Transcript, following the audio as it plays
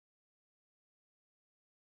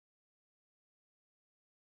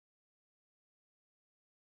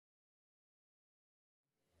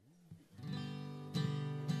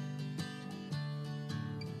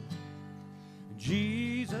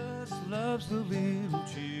Jesus loves the little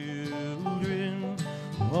children,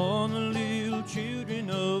 all the little children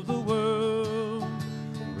of the world.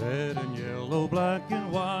 Red and yellow, black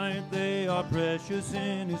and white, they are precious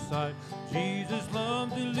in His sight. Jesus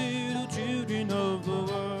loves the little children of the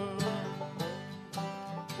world.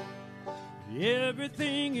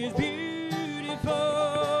 Everything is beautiful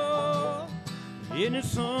in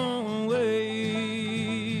its own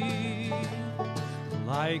way,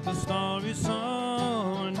 like a starry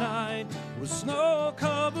summer night with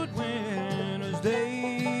snow-covered winter's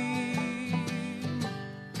day.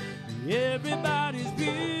 Everybody's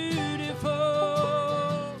beautiful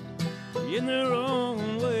in their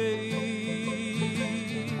own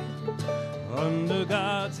way. Under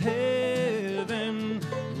God's heaven,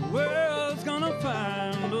 the world's gonna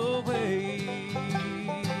find a way.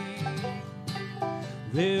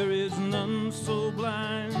 There is none so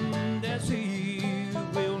blind as He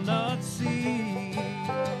will not see.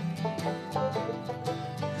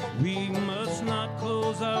 We must not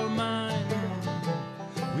close our mind.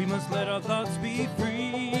 We must let our thoughts be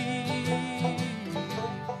free.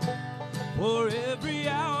 For every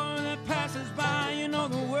hour that passes by, you know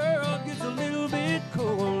the world gets a little bit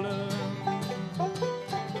colder.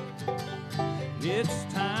 It's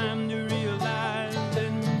time to realize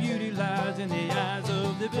that beauty lies in the eyes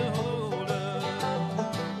of the beholder.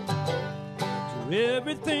 So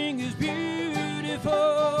everything is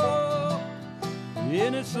beautiful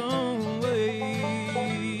in its own way,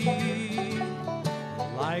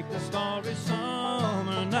 like the starry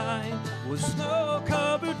summer night with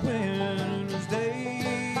snow-covered winter's day.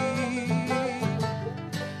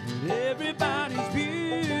 Everybody's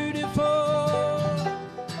beautiful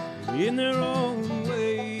in their own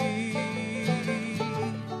way.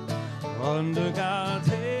 Under God's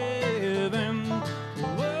heaven, the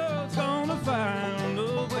world's gonna find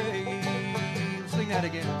a way. Sing that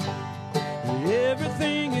again.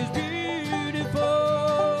 Everything is beautiful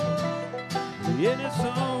in its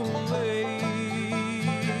own way,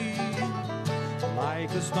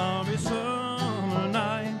 like a starry summer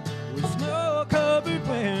night with snow-covered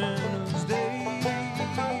winter's day.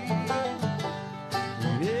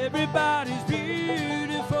 Everybody's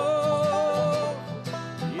beautiful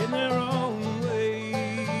in their own way.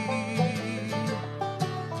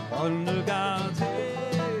 Under God's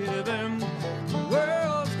heaven, the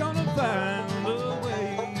world's gonna find a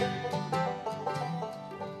way.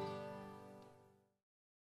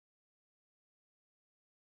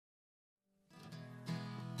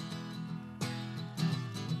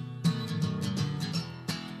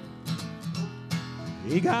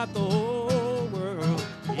 He got the whole world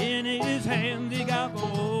in His hand. He got the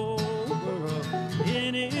whole world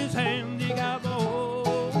in His hand. He got the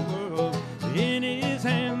whole world in His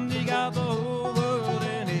hand. He got the whole world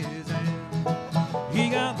in His hand. He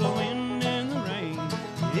got the wind and the rain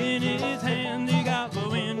in His hand. He got the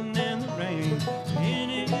wind and the rain in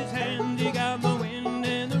His hand. He got the wind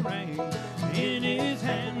and the rain in His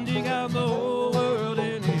hand. He got the whole world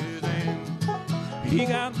in His hand. He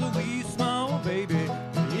got the wee small baby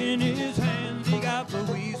in His hand. He got the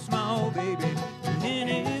wee small baby in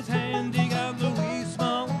His hand. He got the wee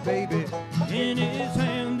small baby in His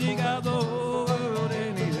hand. He got the whole world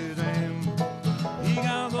in His hand. He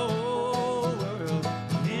got the whole world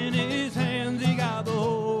in His hand. He got the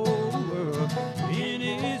whole world in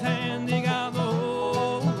His hand. He got the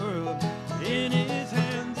whole world in His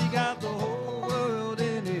hand. He got the whole world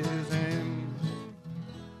in His hand.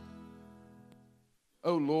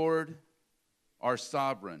 O Lord, our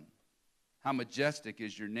sovereign, how majestic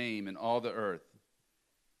is your name in all the earth.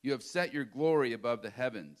 You have set your glory above the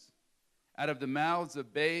heavens. Out of the mouths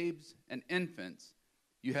of babes and infants,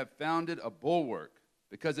 you have founded a bulwark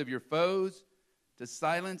because of your foes, to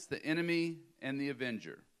silence the enemy and the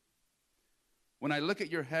avenger. When I look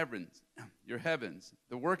at your heavens,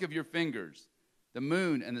 the work of your fingers, the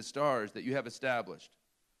moon and the stars that you have established.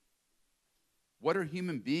 What are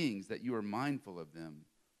human beings that you are mindful of them,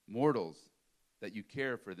 mortals that you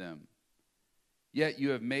care for them? Yet you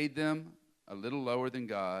have made them a little lower than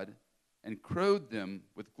God and clothed them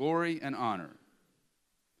with glory and honor.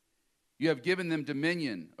 You have given them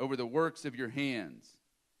dominion over the works of your hands.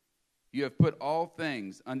 You have put all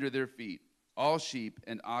things under their feet, all sheep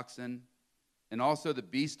and oxen, and also the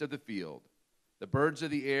beast of the field, the birds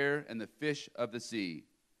of the air and the fish of the sea,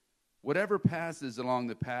 whatever passes along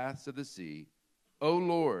the paths of the sea. O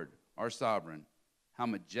Lord, our sovereign, how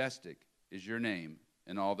majestic is your name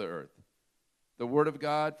in all the earth. The word of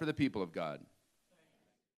God for the people of God.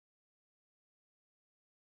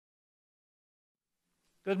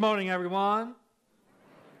 Good morning, everyone.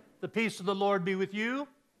 The peace of the Lord be with you.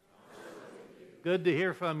 Good to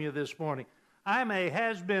hear from you this morning. I'm a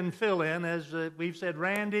has-been fill-in, as we've said.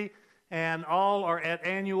 Randy and all are at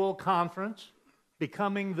annual conference,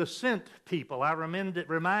 Becoming the Sent People. I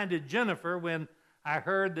reminded Jennifer when I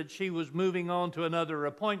heard that she was moving on to another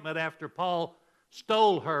appointment after Paul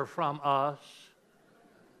stole her from us.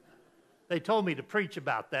 They told me to preach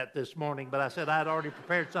about that this morning, but I said I'd already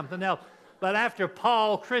prepared something else. But after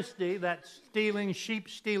Paul Christie, that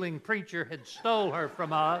sheep-stealing preacher, had stole her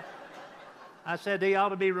from us, I said he ought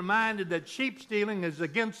to be reminded that sheep stealing is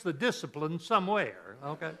against the discipline somewhere,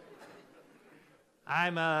 okay?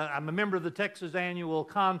 I'm a member of the Texas Annual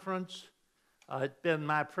Conference. It's been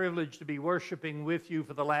my privilege to be worshiping with you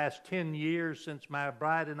for the last 10 years since my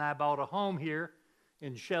bride and I bought a home here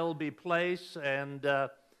in Shelby Place, and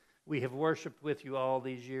we have worshiped with you all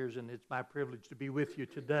these years, and it's my privilege to be with you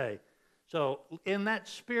today. So in that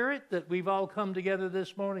spirit that we've all come together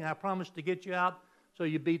this morning, I promise to get you out so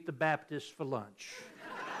you beat the Baptists for lunch.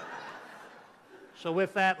 So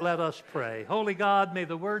with that, let us pray. Holy God, may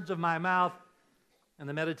the words of my mouth and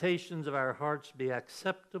the meditations of our hearts be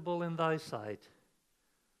acceptable in thy sight.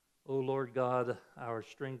 O Lord God, our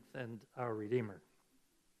strength and our Redeemer.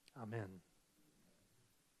 Amen.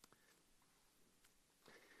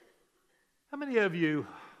 How many of you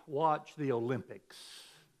watch the Olympics?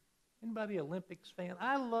 Anybody Olympics fan?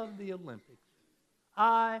 I love the Olympics.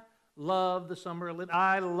 I love the Summer Olympics.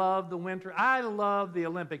 I love the winter. I love the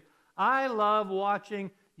Olympics. I love watching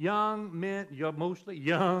young men, mostly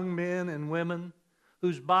young men and women,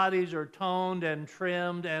 whose bodies are toned and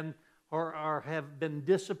trimmed and or have been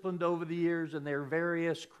disciplined over the years in their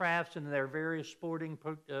various crafts and their various sporting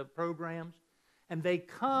programs. And they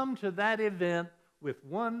come to that event with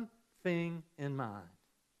one thing in mind,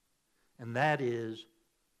 and that is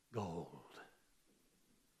gold.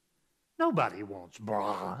 Nobody wants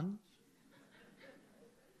bronze.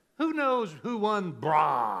 Who knows who won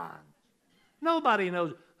bronze? Nobody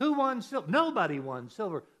knows who won silver. Nobody won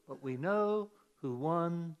silver, but we know who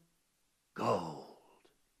won gold.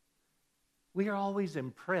 We are always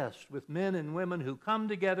impressed with men and women who come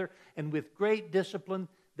together and with great discipline,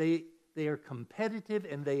 they are competitive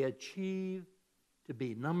and they achieve to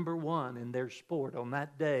be number one in their sport on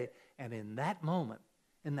that day. And in that moment,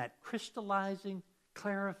 in that crystallizing,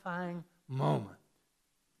 clarifying moment,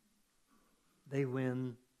 they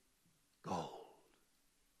win gold.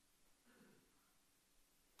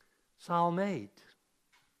 Psalm 8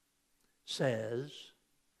 says,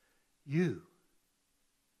 you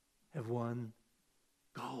have won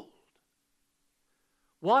gold.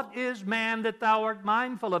 What is man that thou art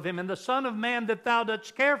mindful of him, and the son of man that thou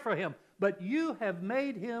dost care for him? But you have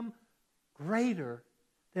made him greater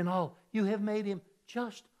than all. You have made him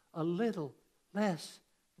just a little less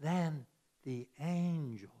than the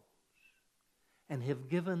angels, and have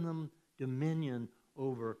given them dominion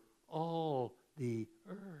over all the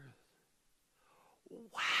earth.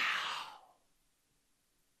 Wow!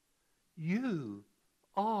 You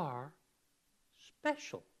are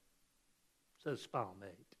special, says Psalm 8.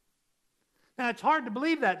 Now, it's hard to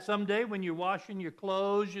believe that someday when you're washing your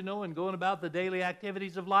clothes, and going about the daily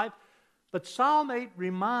activities of life. But Psalm 8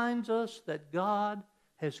 reminds us that God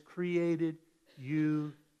has created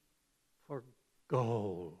you for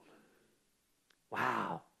gold.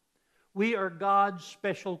 Wow. We are God's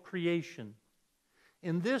special creation.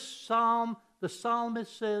 In this psalm, the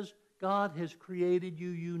psalmist says, God has created you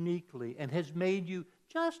uniquely and has made you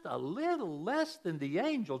just a little less than the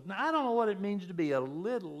angels. Now, I don't know what it means to be a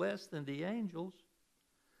little less than the angels,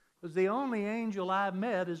 because the only angel I've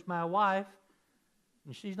met is my wife,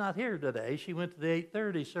 and she's not here today. She went to the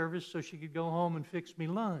 8:30 service so she could go home and fix me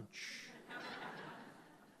lunch.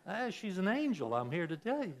 She's an angel, I'm here to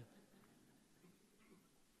tell you.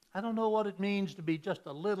 I don't know what it means to be just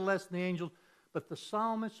a little less than the angels, but the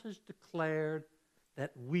psalmist has declared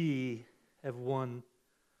that we have won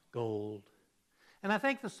gold. And I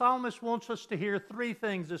think the psalmist wants us to hear three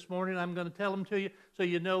things this morning. I'm going to tell them to you so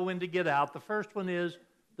you know when to get out. The first one is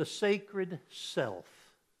the sacred self.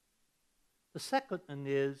 The second one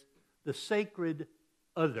is the sacred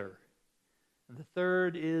other. And the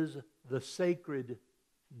third is the sacred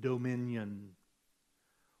dominion.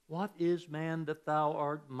 What is man that thou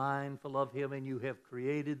art mindful of him, and you have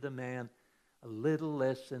created the man a little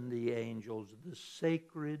less than the angels? The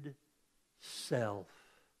sacred self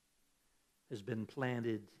has been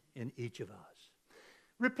planted in each of us.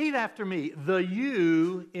 Repeat after me. The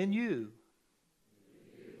you in you.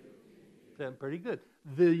 Sound pretty good.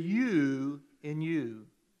 The you in you.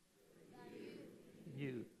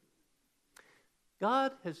 You.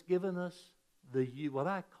 God has given us the you, what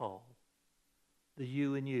I call the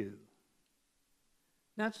you in you.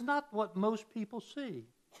 Now, it's not what most people see.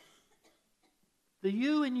 The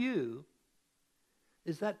you in you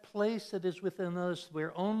is that place that is within us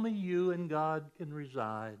where only you and God can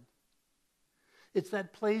reside. It's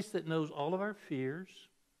that place that knows all of our fears.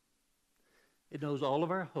 It knows all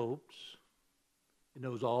of our hopes. It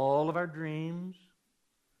knows all of our dreams.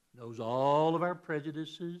 It knows all of our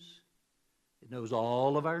prejudices. It knows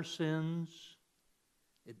all of our sins.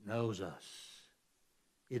 It knows us.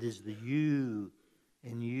 It is the you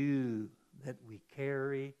and you that we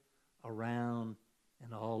carry around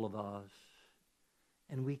in all of us.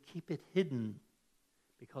 And we keep it hidden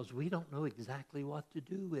because we don't know exactly what to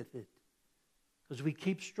do with it. Because we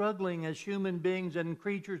keep struggling as human beings and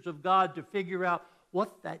creatures of God to figure out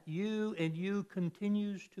what that you and you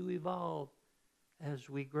continues to evolve as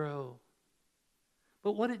we grow.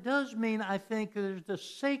 But what it does mean, I think, is the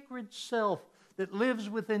sacred self that lives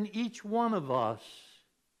within each one of us.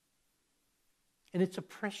 And it's a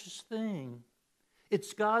precious thing.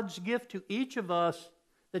 It's God's gift to each of us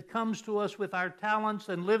that comes to us with our talents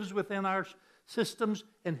and lives within our systems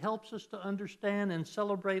and helps us to understand and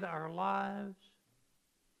celebrate our lives.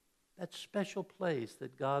 That special place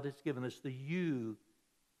that God has given us, the you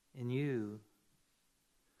in you.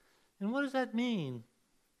 And what does that mean?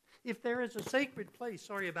 If there is a sacred place,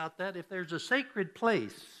 sorry about that, if there's a sacred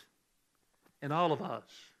place in all of us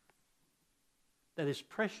that is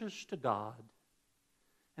precious to God,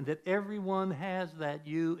 and that everyone has that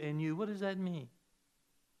you in you, what does that mean?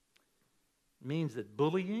 It means that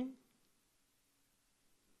bullying,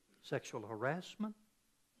 sexual harassment,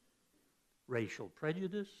 racial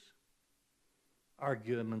prejudice,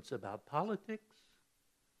 arguments about politics,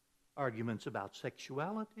 arguments about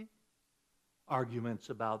sexuality, arguments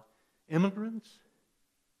about immigrants,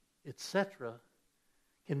 etc.,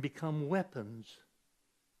 can become weapons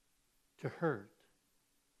to hurt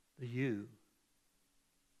the you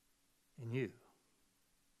in you.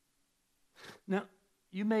 Now,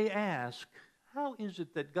 you may ask, how is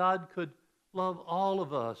it that God could love all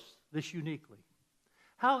of us this uniquely?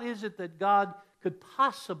 How is it that God could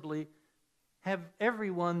possibly have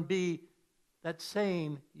everyone be that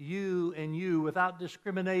same you and you without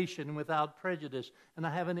discrimination, without prejudice? And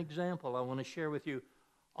I have an example I want to share with you.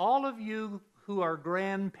 All of you who are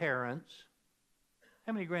grandparents,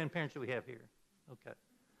 how many grandparents do we have here? Okay.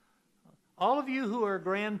 All of you who are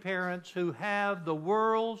grandparents who have the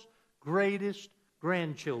world's greatest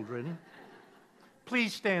grandchildren,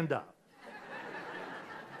 please stand up.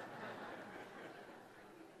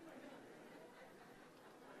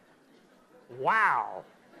 Wow.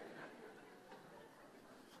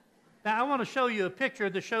 Now, I want to show you a picture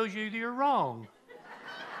that shows you that you're wrong.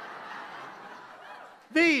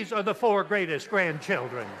 These are the 4 greatest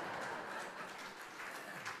grandchildren.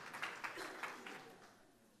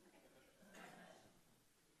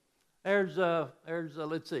 There's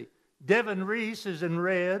let's see, Devin Reese is in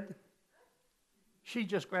red. She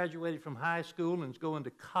just graduated from high school and is going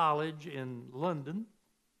to college in London.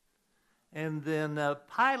 And then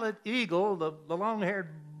Pilot Eagle, the long-haired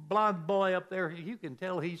blonde boy up there, you can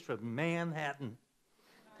tell he's from Manhattan,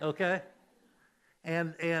 okay?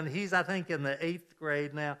 And he's, I think, in the 8th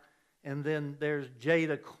grade now. And then there's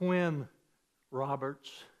Jada Quinn Roberts.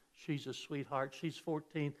 She's a sweetheart. She's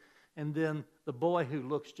 14. And then the boy who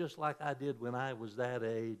looks just like I did when I was that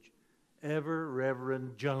age, Ever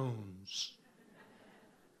Reverend Jones.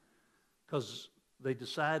 Because they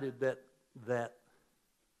decided that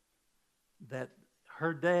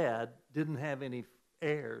her dad didn't have any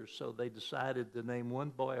heirs, so they decided to name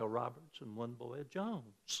one boy a Roberts and one boy a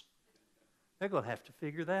Jones. They're going to have to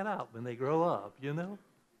figure that out when they grow up, you know.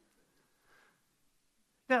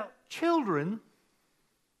 Now, children,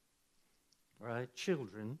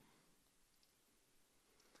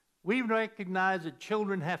 we recognize that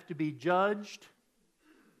children have to be judged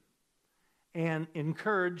and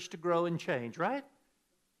encouraged to grow and change, right?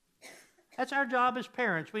 That's our job as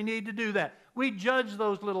parents. We need to do that. We judge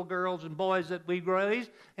those little girls and boys that we raise,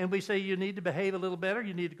 and we say, you need to behave a little better,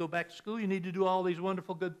 you need to go back to school, you need to do all these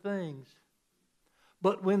wonderful good things.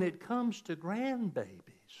 But when it comes to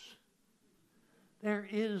grandbabies, there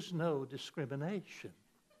is no discrimination.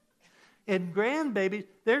 In grandbabies,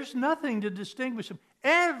 there's nothing to distinguish them.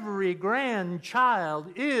 Every grandchild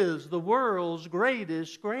is the world's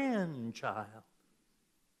greatest grandchild.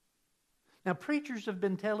 Now, preachers have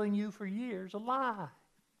been telling you for years a lie.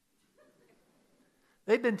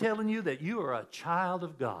 They've been telling you that you are a child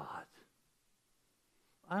of God.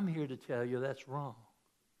 I'm here to tell you that's wrong.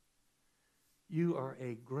 You are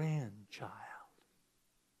a grandchild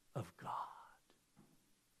of God.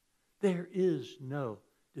 There is no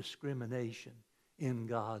discrimination in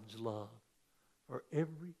God's love for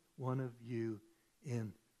every one of you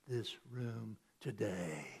in this room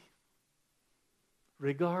today.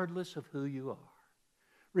 Regardless of who you are,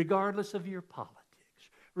 regardless of your politics,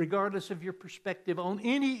 regardless of your perspective on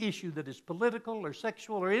any issue that is political or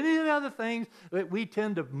sexual or any of the other things that we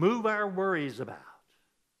tend to move our worries about.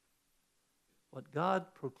 What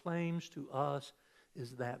God proclaims to us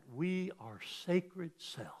is that we are sacred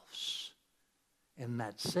selves. And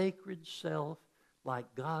that sacred self,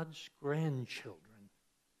 like God's grandchildren,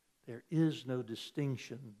 there is no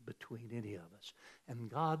distinction between any of us. And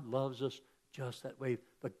God loves us just that way.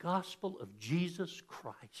 The gospel of Jesus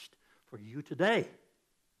Christ for you today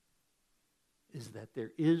is that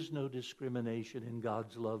there is no discrimination in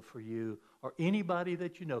God's love for you or anybody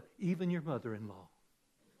that you know, even your mother-in-law.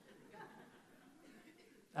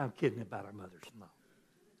 I'm kidding about our mothers-in-law.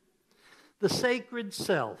 The sacred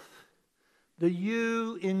self, the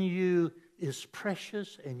you in you, is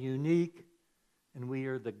precious and unique, and we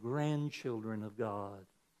are the grandchildren of God.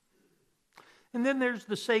 And then there's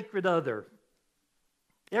the sacred other.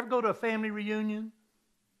 You ever go to a family reunion?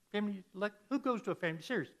 Who goes to a family?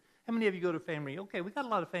 Seriously, how many of you go to a family? Okay, we got a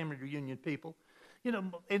lot of family reunion people. You know,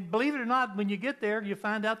 and believe it or not, when you get there, you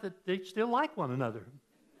find out that they still like one another,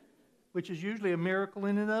 which is usually a miracle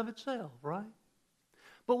in and of itself, right?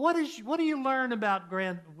 But what do you learn about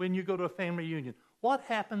when you go to a family reunion? What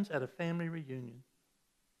happens at a family reunion?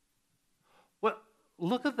 Well,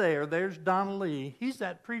 look at there's Donald Lee. He's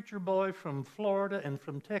that preacher boy from Florida and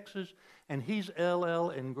from Texas, and he's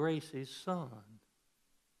LL and Gracie's son.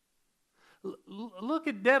 Look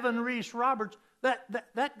at Devin Reese Roberts.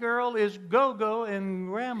 That girl is Go-Go and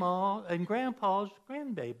Grandma and Grandpa's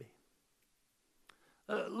grandbaby.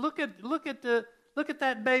 Look at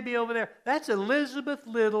that baby over there. That's Elizabeth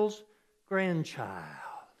Little's grandchild.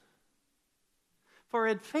 For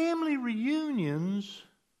at family reunions,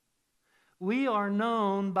 we are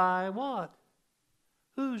known by what?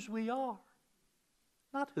 Whose we are.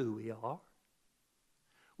 Not who we are.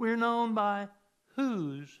 We're known by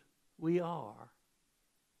whose we are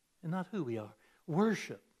and not who we are.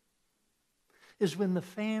 Worship is when the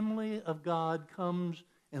family of God comes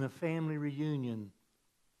in a family reunion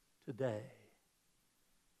today.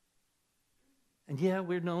 And yeah,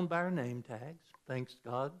 we're known by our name tags, thanks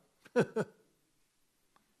God.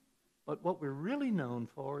 But what we're really known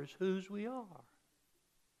for is whose we are.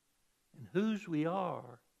 And whose we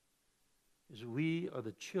are is we are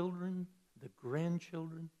the children, the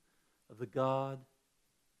grandchildren of the God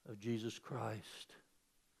of Jesus Christ,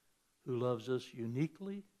 who loves us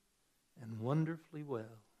uniquely and wonderfully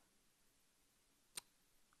well.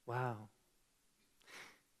 Wow.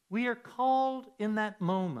 We are called in that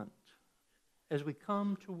moment, as we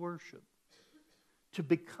come to worship, to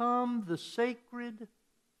become the sacred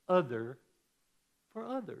other for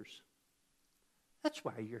others. That's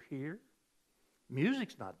why you're here.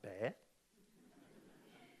 Music's not bad.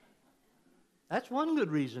 That's one good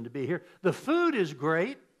reason to be here. The food is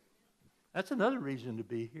great. That's another reason to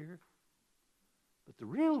be here. But the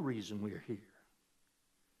real reason we're here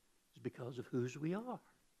is because of whose we are.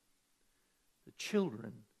 The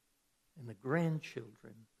children and the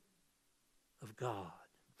grandchildren of God.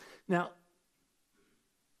 Now,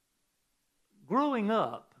 growing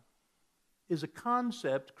up is a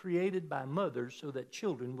concept created by mothers so that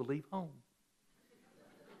children will leave home.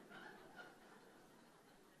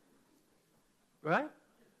 Right?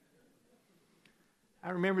 I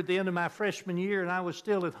remember at the end of my freshman year, and I was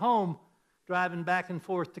still at home driving back and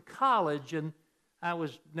forth to college, and I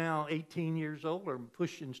was now 18 years old, or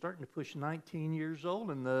starting to push 19 years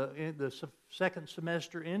old, and the second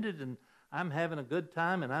semester ended, and I'm having a good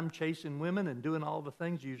time, and I'm chasing women and doing all the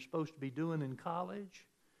things you're supposed to be doing in college.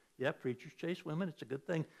 Yeah, preachers chase women. It's a good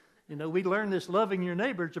thing. You know, we learned this loving your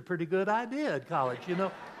neighbor is a pretty good idea at college, you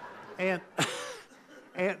know. And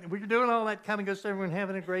we were doing all that kind of good stuff, and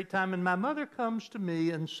having a great time. And my mother comes to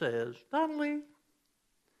me and says, Donnelly,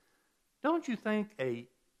 don't you think an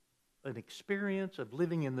experience of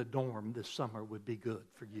living in the dorm this summer would be good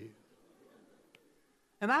for you?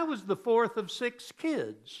 And I was the fourth of 6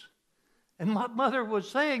 kids. And what Mother was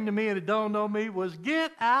saying to me, and it dawned on me, was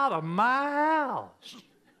get out of my house.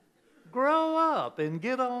 Grow up and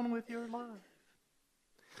get on with your life.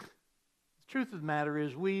 The truth of the matter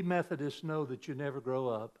is, we Methodists know that you never grow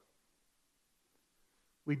up.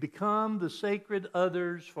 We become the sacred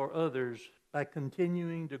others for others by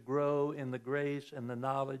continuing to grow in the grace and the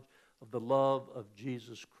knowledge of the love of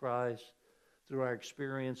Jesus Christ through our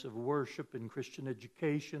experience of worship and Christian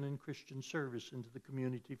education and Christian service into the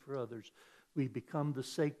community for others. We become the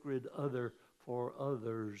sacred other for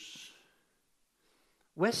others.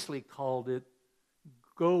 Wesley called it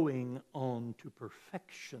going on to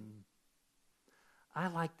perfection. I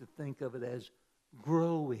like to think of it as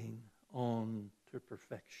growing on to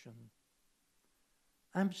perfection.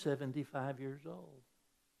 I'm 75 years old.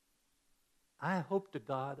 I hope to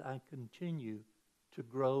God I continue to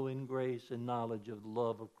grow in grace and knowledge of the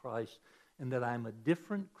love of Christ, and that I'm a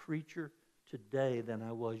different creature today than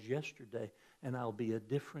I was yesterday, and I'll be a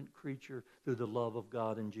different creature through the love of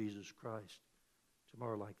God in Jesus Christ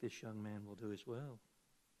tomorrow, like this young man will do as well.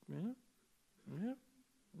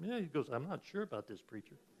 Yeah, he goes, I'm not sure about this,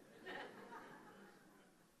 preacher.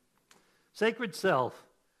 Sacred self,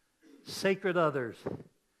 sacred others.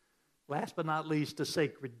 Last but not least, a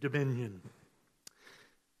sacred dominion.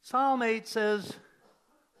 Psalm 8 says,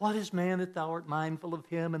 what is man that thou art mindful of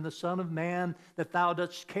him, and the son of man that thou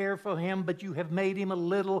dost care for him, but you have made him a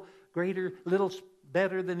little greater, little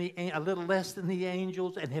better than a little less than the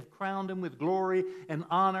angels, and have crowned him with glory and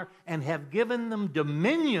honor, and have given them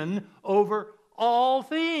dominion over all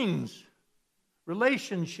things,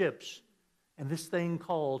 relationships, and this thing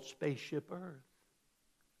called spaceship Earth.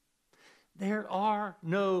 There are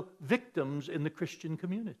no victims in the Christian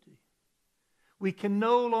community. We can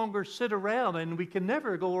no longer sit around, and we can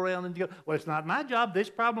never go around and go, well, it's not my job. This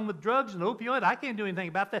problem with drugs and opioid, I can't do anything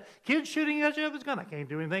about that. Kids shooting each other with guns, I can't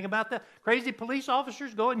do anything about that. Crazy police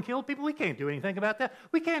officers go and kill people, we can't do anything about that.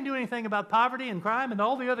 We can't do anything about poverty and crime and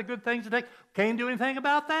all the other good things today. Can't do anything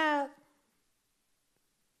about that.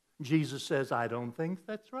 Jesus says, I don't think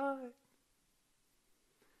that's right.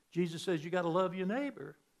 Jesus says you got to love your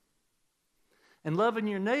neighbor. And loving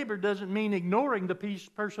your neighbor doesn't mean ignoring the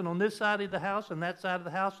person on this side of the house and that side of the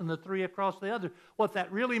house and the three across the other. What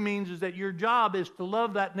that really means is that your job is to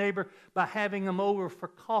love that neighbor by having them over for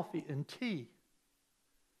coffee and tea.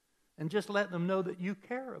 And just letting them know that you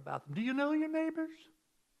care about them. Do you know your neighbors?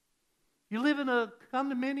 You live in a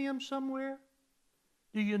condominium somewhere?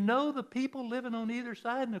 Do you know the people living on either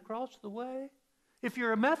side and across the way? If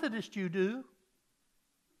you're a Methodist, you do.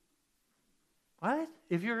 Right?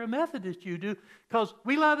 If you're a Methodist, you do. Because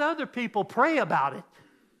we let other people pray about it.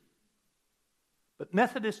 But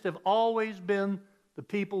Methodists have always been the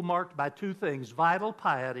people marked by two things: vital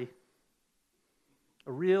piety,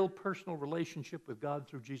 a real personal relationship with God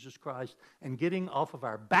through Jesus Christ, and getting off of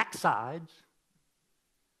our backsides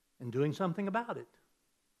and doing something about it.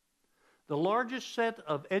 The largest set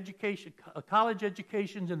of college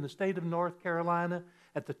educations in the state of North Carolina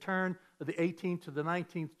at the turn of the 18th to the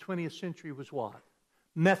 19th, 20th century was what?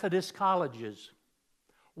 Methodist colleges.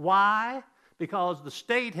 Why? Because the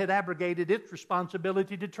state had abrogated its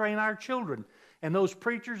responsibility to train our children. And those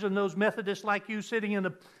preachers and those Methodists like you sitting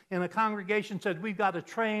in a congregation said, we've got to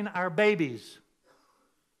train our babies.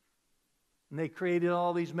 And they created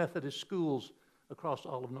all these Methodist schools across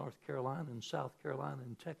all of North Carolina and South Carolina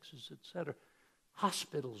and Texas, etc.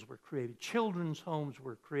 Hospitals were created. Children's homes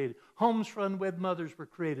were created. Homes for unwed mothers were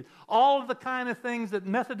created. All of the kind of things that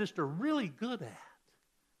Methodists are really good at.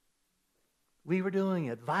 We were doing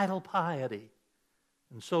it. Vital piety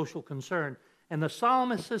and social concern. And the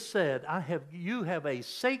psalmist has said, you have a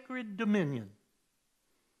sacred dominion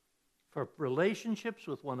for relationships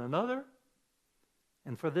with one another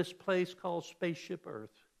and for this place called Spaceship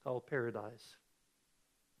Earth, called paradise.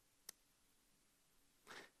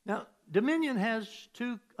 Now, dominion has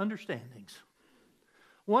two understandings.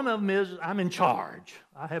 One of them is, I'm in charge.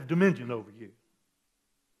 I have dominion over you.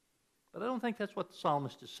 But I don't think that's what the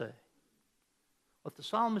psalmist is saying. What the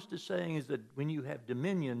psalmist is saying is that when you have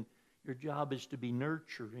dominion, your job is to be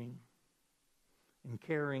nurturing and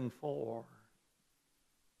caring for.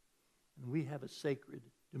 And we have a sacred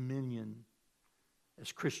dominion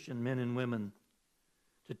as Christian men and women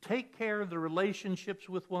to take care of the relationships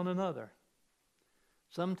with one another.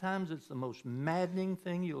 Sometimes it's the most maddening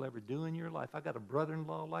thing you'll ever do in your life. I got a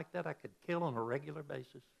brother-in-law like that I could kill on a regular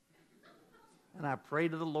basis. And I pray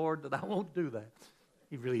to the Lord that I won't do that.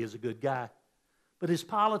 He really is a good guy. But his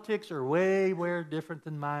politics are way different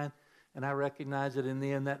than mine. And I recognize that in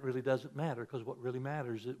the end that really doesn't matter, because what really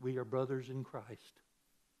matters is that we are brothers in Christ.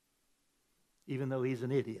 Even though he's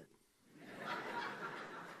an idiot.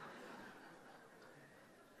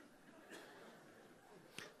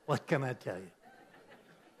 What can I tell you?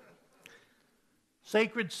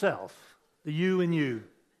 Sacred self, the you and you.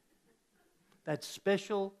 That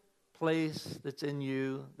special place that's in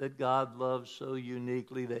you that God loves so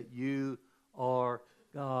uniquely, that you are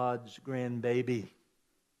God's grandbaby.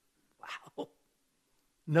 Wow.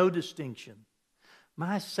 No distinction.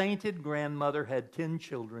 My sainted grandmother had 10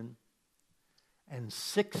 children and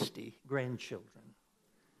 60 grandchildren.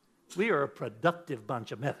 We are a productive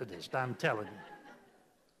bunch of Methodists, I'm telling you.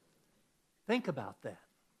 Think about that.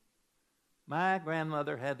 My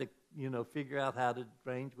grandmother had to, figure out how to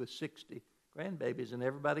range with 60 grandbabies, and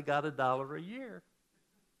everybody got $1 a year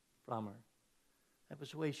from her. That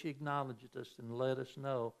was the way she acknowledged us and let us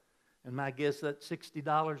know. And my guess that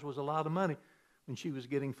 $60 was a lot of money when she was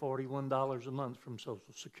getting $41 a month from Social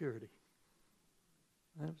Security.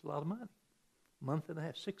 That was a lot of money. A month and a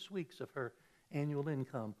half, 6 weeks of her annual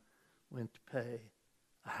income went to pay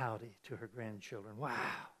a howdy to her grandchildren. Wow.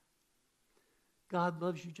 God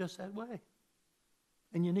loves you just that way.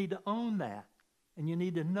 And you need to own that. And you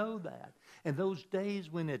need to know that. And those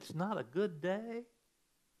days when it's not a good day,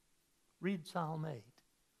 read Psalm 8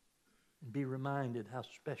 and be reminded how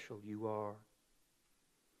special you are.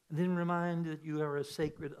 And then remind that you are a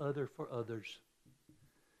sacred other for others.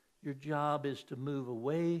 Your job is to move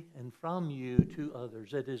away and from you to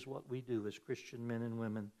others. That is what we do as Christian men and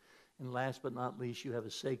women. And last but not least, you have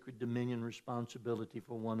a sacred dominion responsibility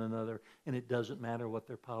for one another. And it doesn't matter what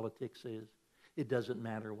their politics is. It doesn't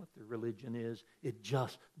matter what their religion is. It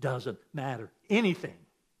just doesn't matter anything.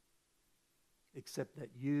 Except that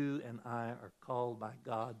you and I are called by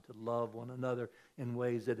God to love one another in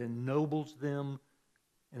ways that ennobles them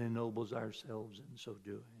and ennobles ourselves in so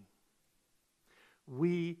doing.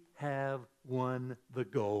 We have won the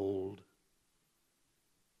gold.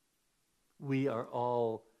 We are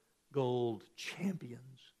all gold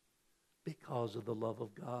champions because of the love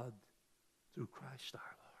of God through Christ our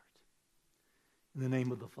Lord. In the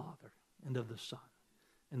name of the Father, and of the Son,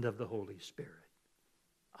 and of the Holy Spirit.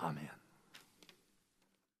 Amen.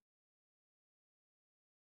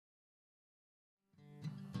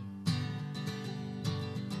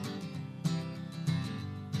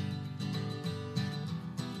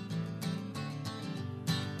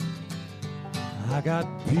 I got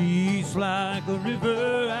peace like a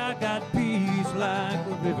river, I got peace like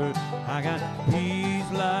a river, I got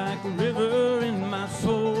peace like a river in my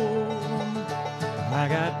soul. I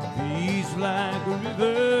got peace like a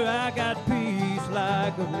river, I got peace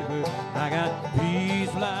like a river, I got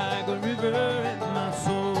peace like a river in my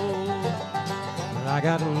soul. I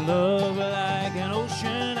got love like an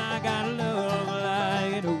ocean, I got love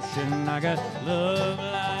like an ocean, I got love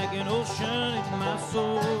like an ocean in my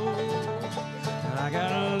soul. I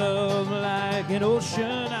got love like an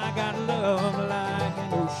ocean, I got love like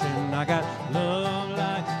an ocean, I got love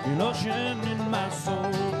like an ocean in my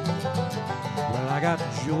soul. Well, I got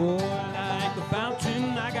joy like a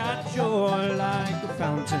fountain, I got joy like a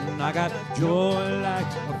fountain, I got joy like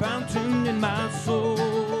a fountain in my soul.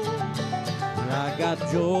 I got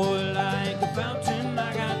joy like a fountain,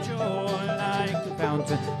 I got joy like a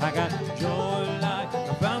fountain, I got joy like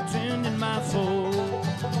a fountain in my soul.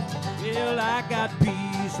 Well, I got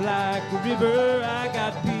peace like a river, I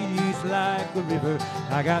got peace like a river,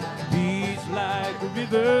 I got peace like a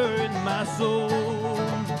river in my soul.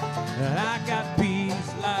 I got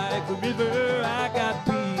peace like a river, I got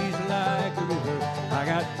peace like a river, I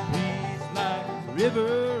got peace like a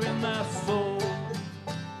river